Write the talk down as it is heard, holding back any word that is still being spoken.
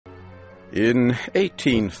In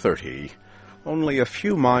 1830, only a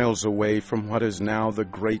few miles away from what is now the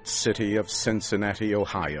great city of Cincinnati,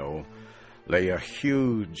 Ohio, lay a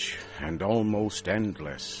huge and almost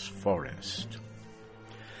endless forest.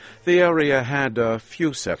 The area had a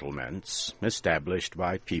few settlements established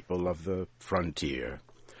by people of the frontier.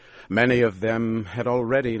 Many of them had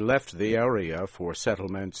already left the area for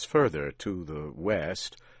settlements further to the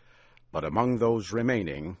west, but among those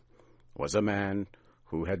remaining was a man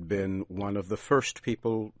who had been one of the first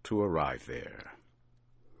people to arrive there.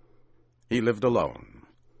 He lived alone,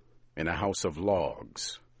 in a house of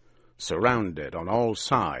logs, surrounded on all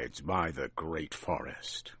sides by the great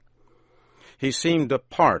forest. He seemed a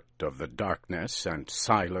part of the darkness and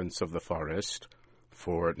silence of the forest,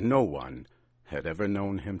 for no one had ever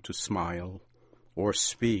known him to smile or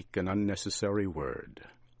speak an unnecessary word.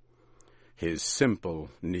 His simple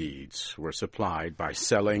needs were supplied by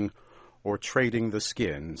selling or trading the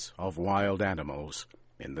skins of wild animals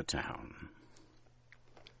in the town.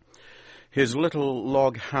 His little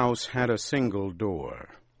log house had a single door.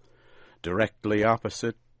 Directly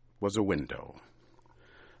opposite was a window.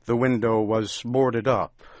 The window was boarded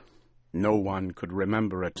up. No one could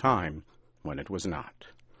remember a time when it was not,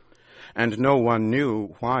 and no one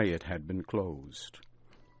knew why it had been closed.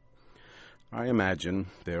 I imagine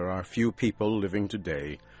there are few people living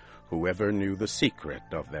today who ever knew the secret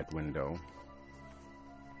of that window,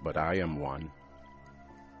 but I am one,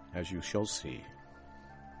 as you shall see.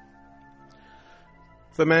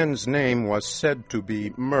 The man's name was said to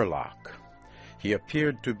be Murlock. He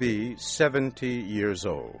appeared to be 70 years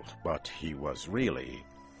old, but he was really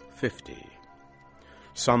 50.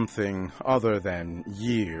 Something other than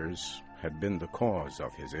years had been the cause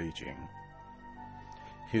of his aging.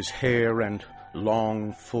 His hair and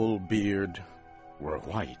long, full beard were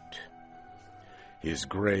white. His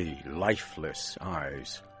gray, lifeless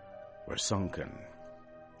eyes were sunken.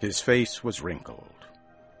 His face was wrinkled.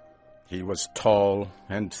 He was tall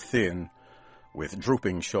and thin, with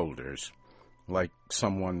drooping shoulders, like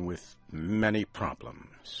someone with many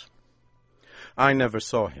problems. I never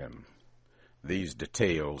saw him. These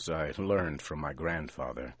details I learned from my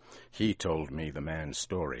grandfather. He told me the man's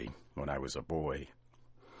story when I was a boy.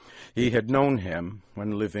 He had known him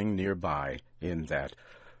when living nearby in that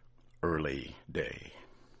early day.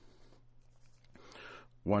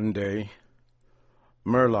 One day,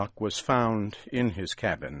 Murlock was found in his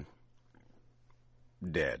cabin,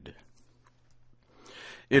 dead.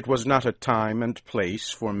 It was not a time and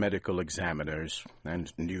place for medical examiners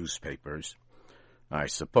and newspapers. I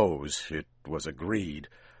suppose it was agreed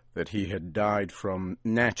that he had died from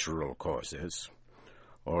natural causes,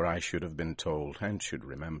 or I should have been told and should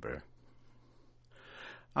remember.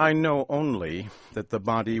 I know only that the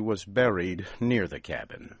body was buried near the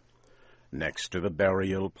cabin, next to the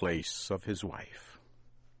burial place of his wife.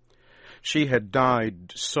 She had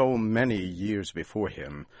died so many years before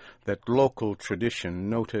him that local tradition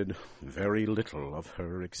noted very little of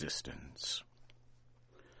her existence.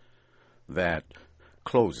 That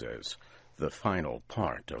closes the final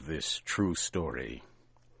part of this true story,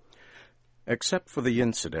 except for the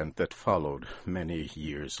incident that followed many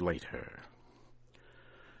years later.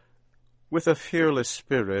 With a fearless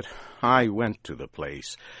spirit, I went to the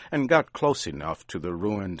place and got close enough to the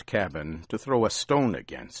ruined cabin to throw a stone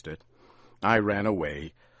against it. I ran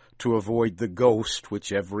away to avoid the ghost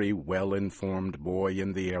which every well-informed boy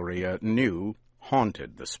in the area knew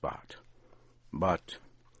haunted the spot. But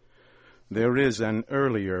there is an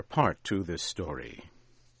earlier part to this story,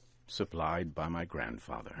 supplied by my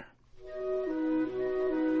grandfather.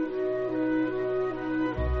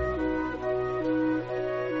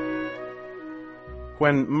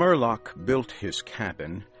 When Murlock built his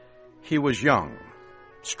cabin, he was young,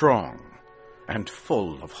 strong, and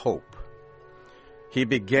full of hope. He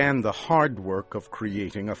began the hard work of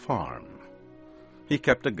creating a farm. He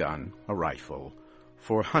kept a gun, a rifle,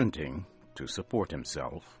 for hunting to support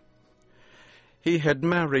himself. He had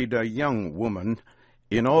married a young woman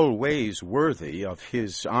in all ways worthy of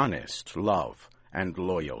his honest love and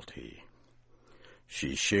loyalty.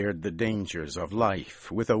 She shared the dangers of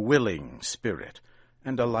life with a willing spirit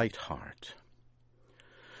and a light heart.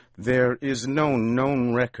 There is no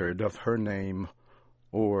known record of her name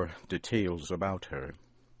or details about her.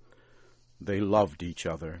 They loved each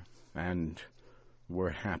other and were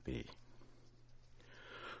happy.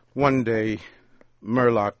 One day,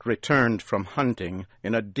 Murlock returned from hunting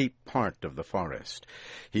in a deep part of the forest.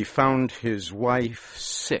 He found his wife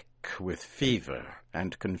sick with fever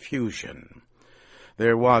and confusion.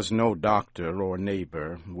 There was no doctor or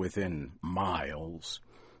neighbor within miles,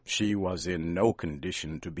 She was in no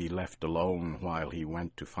condition to be left alone while he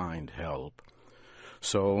went to find help.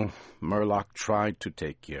 So Murlock tried to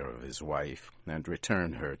take care of his wife and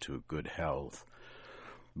return her to good health.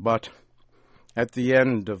 But at the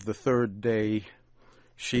end of the third day,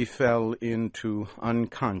 she fell into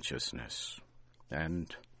unconsciousness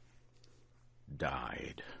and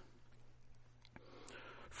died.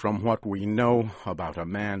 From what we know about a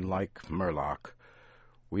man like Murlock,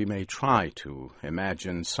 we may try to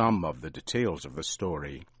imagine some of the details of the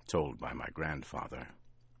story told by my grandfather.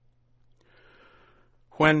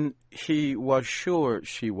 When he was sure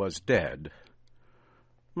she was dead,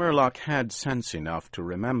 Murlock had sense enough to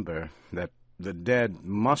remember that the dead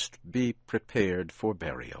must be prepared for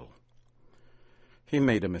burial. He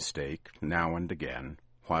made a mistake now and again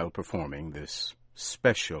while performing this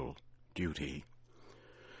special duty.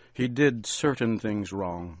 He did certain things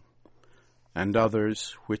wrong, and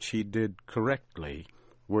others which he did correctly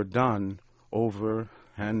were done over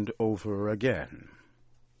and over again.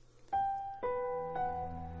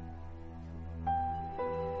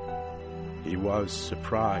 He was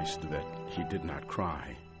surprised that he did not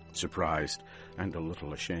cry, surprised and a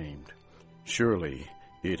little ashamed. Surely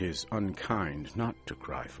it is unkind not to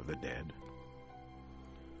cry for the dead.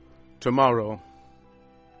 "Tomorrow,"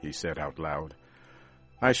 he said out loud,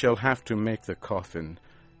 "I shall have to make the coffin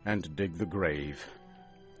and dig the grave,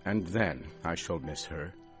 and then I shall miss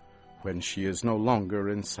her when she is no longer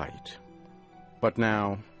in sight. But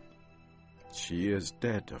now, she is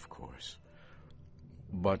dead, of course.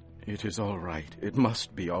 But it is all right. It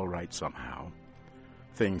must be all right somehow.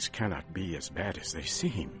 Things cannot be as bad as they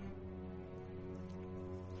seem."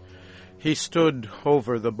 He stood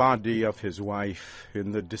over the body of his wife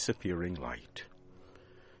in the disappearing light.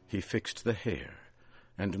 He fixed the hair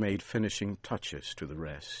and made finishing touches to the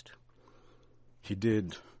rest. He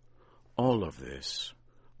did all of this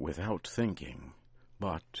without thinking,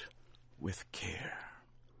 but with care.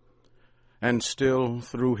 And still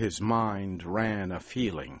through his mind ran a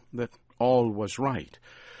feeling that all was right,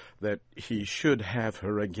 that he should have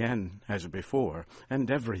her again as before,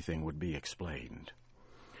 and everything would be explained.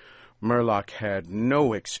 Murlock had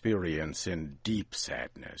no experience in deep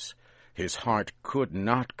sadness. His heart could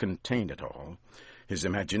not contain it all. His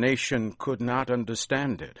imagination could not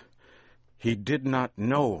understand it. He did not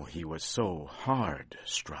know he was so hard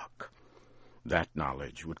struck. That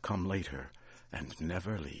knowledge would come later and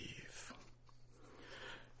never leave.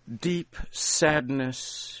 Deep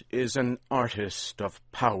sadness is an artist of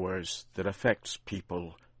powers that affects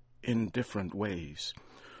people in different ways.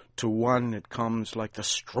 To one it comes like the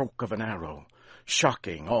stroke of an arrow,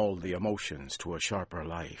 shocking all the emotions to a sharper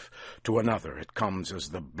life. To another it comes as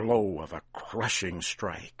the blow of a crushing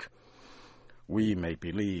strike. We may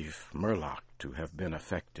believe Murlock to have been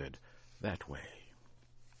affected that way.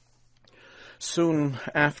 Soon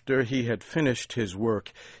after he had finished his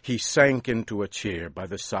work, he sank into a chair by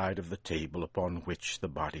the side of the table upon which the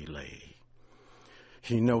body lay.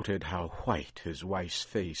 He noted how white his wife's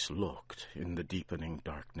face looked in the deepening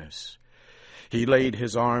darkness. He laid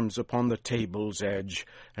his arms upon the table's edge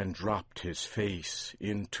and dropped his face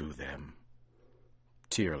into them,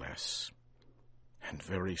 tearless and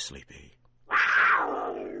very sleepy.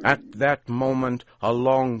 At that moment, a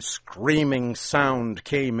long screaming sound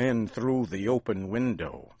came in through the open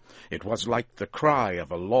window. It was like the cry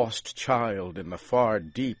of a lost child in the far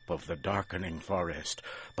deep of the darkening forest,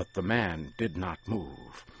 but the man did not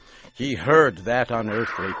move. He heard that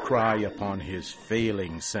unearthly cry upon his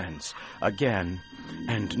failing sense, again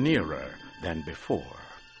and nearer than before.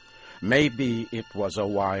 Maybe it was a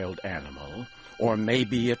wild animal, or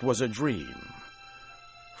maybe it was a dream,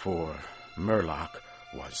 for Murlock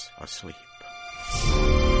was asleep.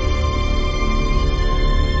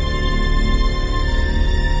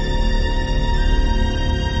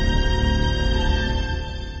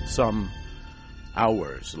 Some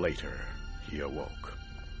hours later, he awoke,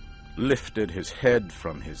 lifted his head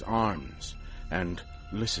from his arms, and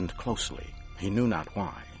listened closely. He knew not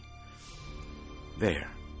why. There,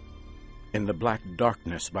 in the black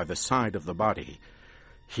darkness by the side of the body,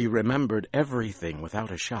 he remembered everything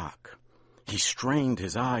without a shock. He strained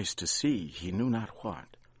his eyes to see he knew not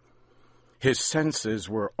what. His senses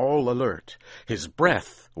were all alert. His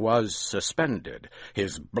breath was suspended.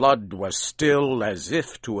 His blood was still as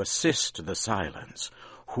if to assist the silence.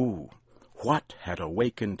 What had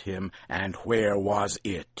awakened him, and where was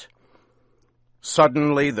it?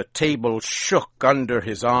 Suddenly the table shook under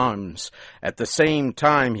his arms. At the same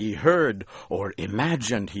time he heard, or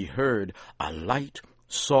imagined he heard, a light,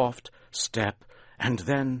 soft step, and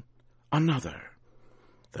then another.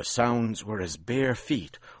 The sounds were as bare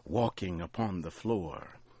feet walking upon the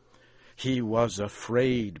floor. He was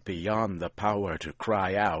afraid beyond the power to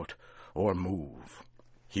cry out or move.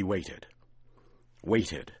 He waited,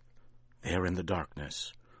 there in the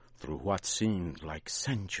darkness, through what seemed like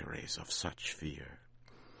centuries of such fear.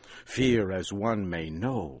 Fear as one may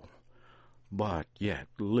know, but yet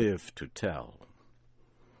live to tell.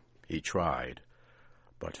 He tried,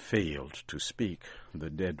 but failed to speak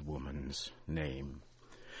the dead woman's name.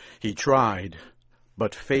 He tried,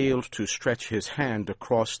 but failed to stretch his hand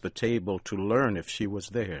across the table to learn if she was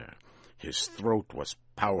there. His throat was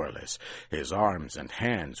powerless. His arms and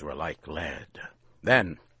hands were like lead.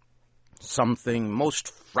 Then something most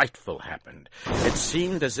frightful happened. It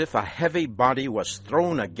seemed as if a heavy body was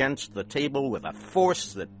thrown against the table with a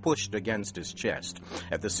force that pushed against his chest.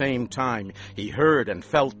 At the same time, he heard and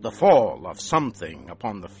felt the fall of something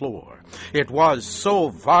upon the floor. It was so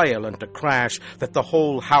violent a crash that the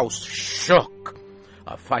whole house shook.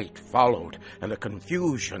 A fight followed, and a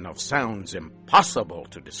confusion of sounds impossible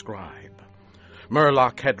to describe.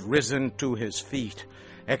 Murlock had risen to his feet.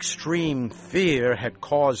 Extreme fear had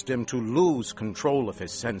caused him to lose control of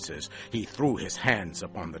his senses. He threw his hands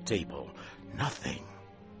upon the table. Nothing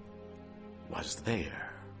was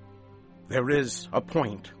there. There is a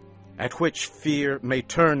point at which fear may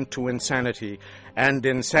turn to insanity, and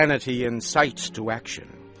insanity incites to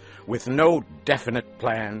action. With no definite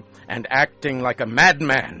plan, and acting like a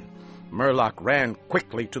madman, Murlock ran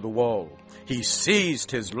quickly to the wall. He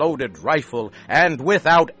seized his loaded rifle, and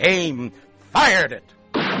without aim, fired it.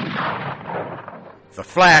 The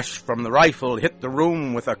flash from the rifle hit the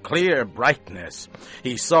room with a clear brightness.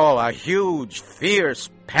 He saw a huge, fierce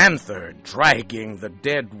panther dragging the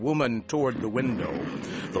dead woman toward the window.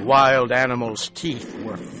 The wild animal's teeth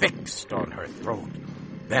were fixed on her throat.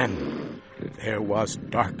 Then there was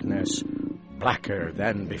darkness, blacker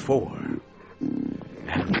than before,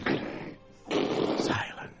 and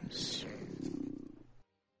silence.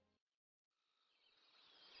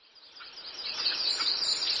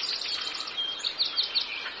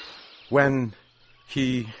 When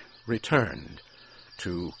he returned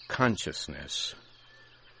to consciousness,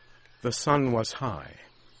 the sun was high,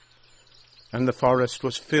 and the forest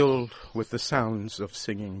was filled with the sounds of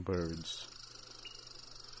singing birds.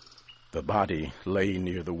 The body lay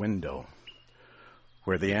near the window,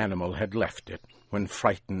 where the animal had left it when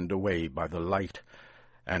frightened away by the light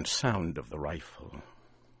and sound of the rifle.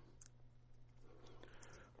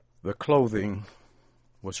 The clothing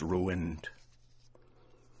was ruined.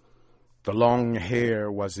 The long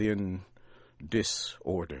hair was in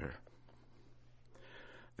disorder.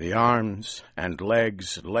 The arms and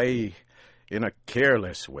legs lay in a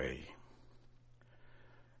careless way,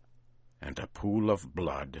 and a pool of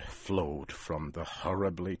blood flowed from the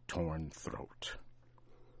horribly torn throat.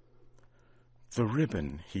 The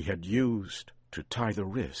ribbon he had used to tie the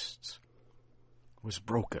wrists was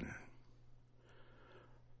broken.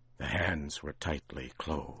 The hands were tightly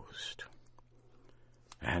closed,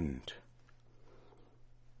 and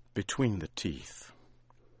between the teeth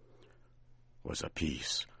was a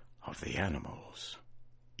piece of the animal's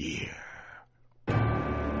ear.